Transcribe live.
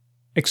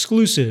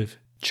Exclusive.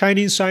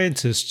 Chinese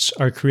scientists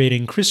are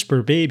creating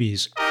CRISPR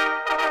babies.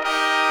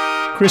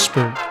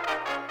 CRISPR.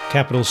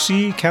 Capital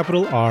C,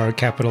 capital R,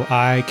 capital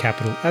I,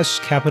 capital S,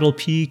 capital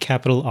P,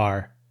 capital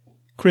R.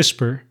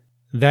 CRISPR.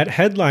 That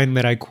headline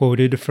that I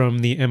quoted from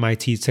the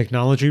MIT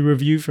Technology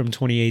Review from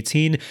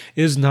 2018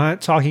 is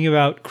not talking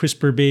about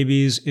CRISPR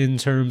babies in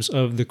terms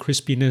of the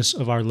crispiness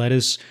of our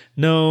lettuce.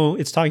 No,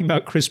 it's talking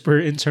about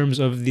CRISPR in terms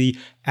of the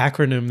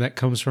acronym that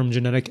comes from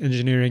genetic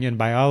engineering and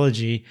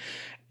biology.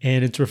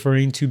 And it's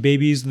referring to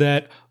babies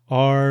that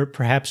are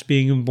perhaps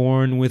being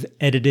born with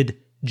edited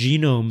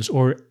genomes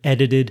or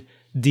edited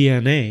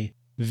DNA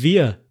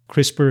via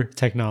CRISPR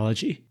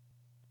technology.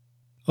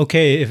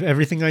 Okay, if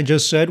everything I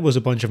just said was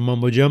a bunch of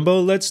mumbo-jumbo,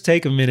 let's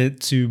take a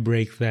minute to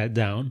break that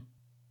down.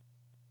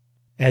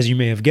 As you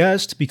may have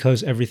guessed,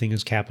 because everything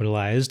is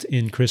capitalized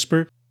in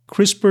CRISPR,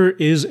 CRISPR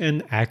is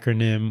an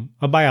acronym,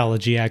 a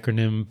biology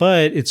acronym,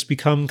 but it's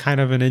become kind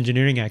of an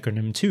engineering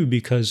acronym too,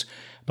 because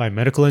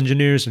biomedical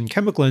engineers and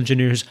chemical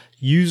engineers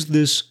use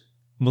this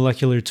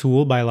molecular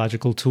tool,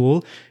 biological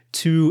tool,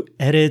 to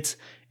edit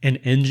and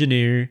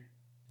engineer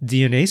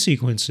DNA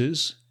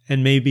sequences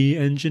and maybe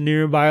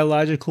engineer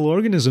biological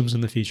organisms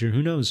in the future.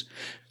 Who knows?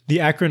 The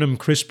acronym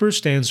CRISPR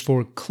stands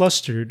for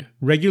Clustered,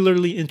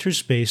 Regularly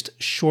Interspaced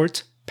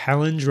Short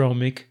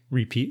Palindromic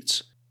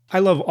Repeats. I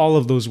love all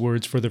of those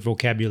words for their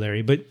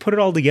vocabulary, but put it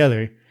all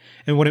together,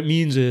 and what it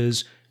means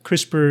is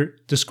CRISPR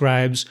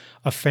describes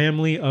a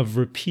family of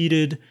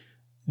repeated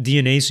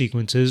DNA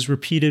sequences,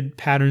 repeated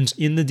patterns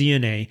in the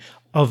DNA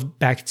of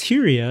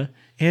bacteria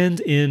and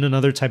in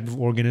another type of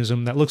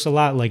organism that looks a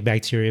lot like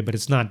bacteria, but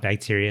it's not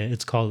bacteria.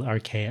 It's called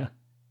archaea.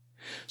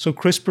 So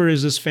CRISPR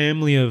is this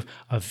family of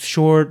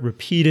short,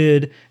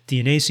 repeated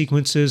DNA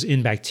sequences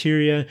in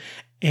bacteria,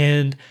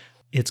 and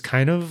it's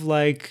kind of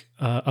like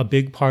a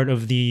big part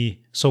of the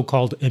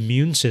so-called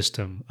immune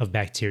system of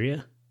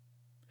bacteria.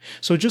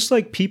 So just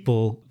like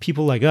people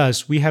like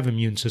us, we have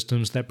immune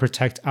systems that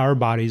protect our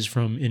bodies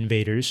from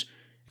invaders.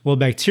 Well,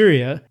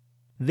 bacteria,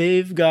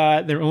 they've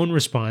got their own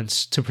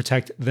response to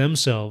protect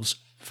themselves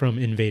from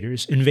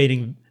invaders,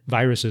 invading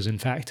viruses, in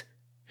fact.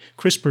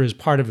 CRISPR is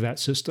part of that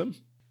system.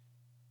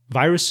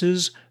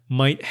 Viruses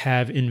might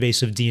have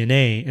invasive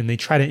DNA, and they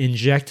try to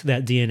inject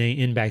that DNA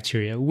in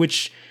bacteria,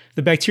 which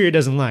the bacteria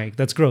doesn't like.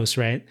 That's gross,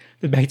 right?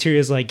 The bacteria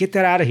is like, get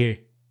that out of here.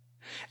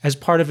 As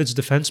part of its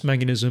defense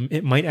mechanism,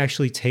 it might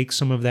actually take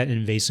some of that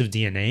invasive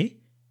DNA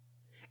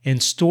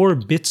and store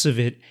bits of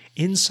it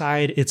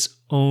inside its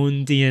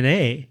own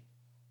DNA.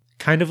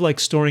 Kind of like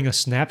storing a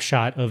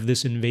snapshot of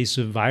this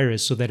invasive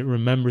virus so that it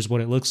remembers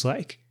what it looks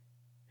like.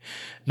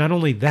 Not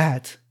only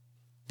that,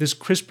 this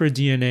CRISPR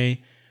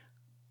DNA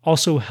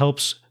also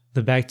helps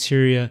the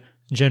bacteria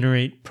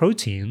generate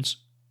proteins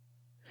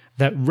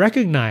that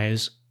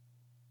recognize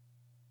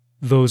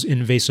those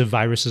invasive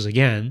viruses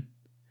again,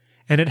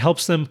 and it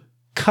helps them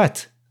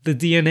cut the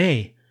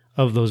DNA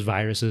of those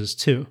viruses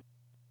too.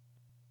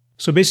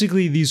 So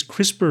basically, these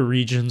CRISPR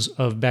regions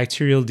of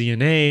bacterial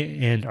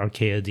DNA and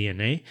archaea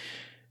DNA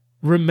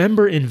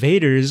remember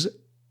invaders,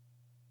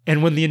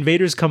 and when the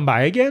invaders come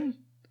by again,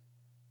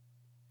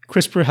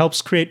 CRISPR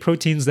helps create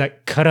proteins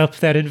that cut up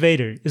that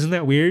invader. Isn't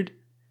that weird?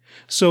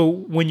 So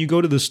when you go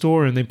to the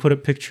store and they put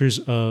up pictures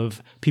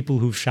of people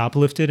who've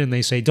shoplifted and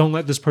they say, don't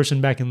let this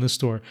person back in the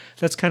store,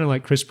 that's kind of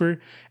like CRISPR,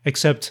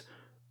 except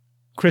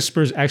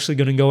CRISPR is actually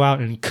going to go out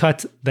and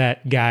cut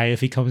that guy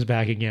if he comes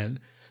back again.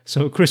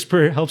 So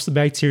CRISPR helps the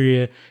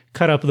bacteria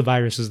cut up the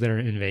viruses that are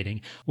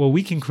invading. Well,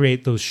 we can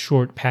create those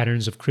short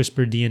patterns of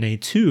CRISPR DNA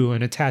too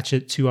and attach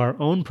it to our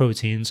own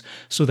proteins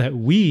so that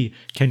we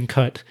can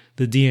cut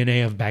the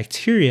DNA of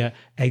bacteria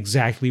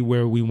exactly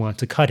where we want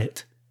to cut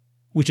it.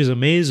 Which is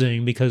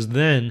amazing because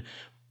then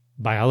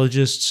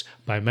biologists,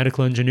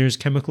 biomedical engineers,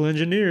 chemical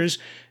engineers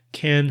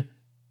can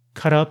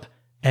cut up,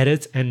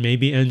 edit, and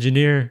maybe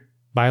engineer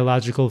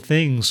biological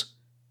things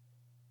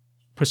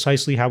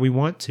precisely how we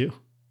want to.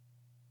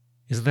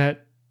 Isn't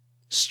that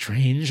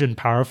strange and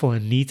powerful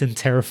and neat and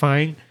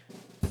terrifying?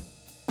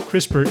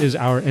 CRISPR is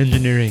our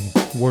engineering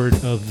word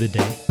of the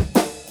day.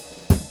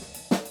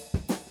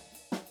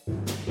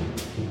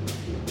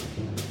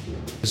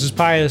 This is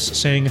Pius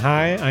saying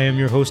hi. I am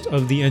your host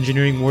of the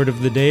Engineering Word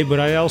of the Day, but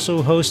I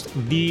also host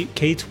the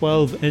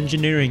K-12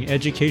 Engineering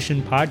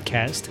Education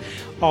Podcast,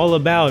 all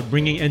about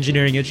bringing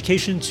engineering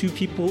education to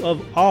people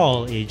of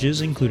all ages,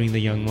 including the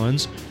young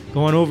ones.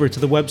 Go on over to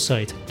the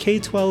website,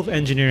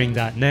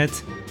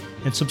 k12engineering.net,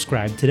 and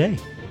subscribe today.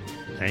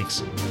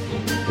 Thanks.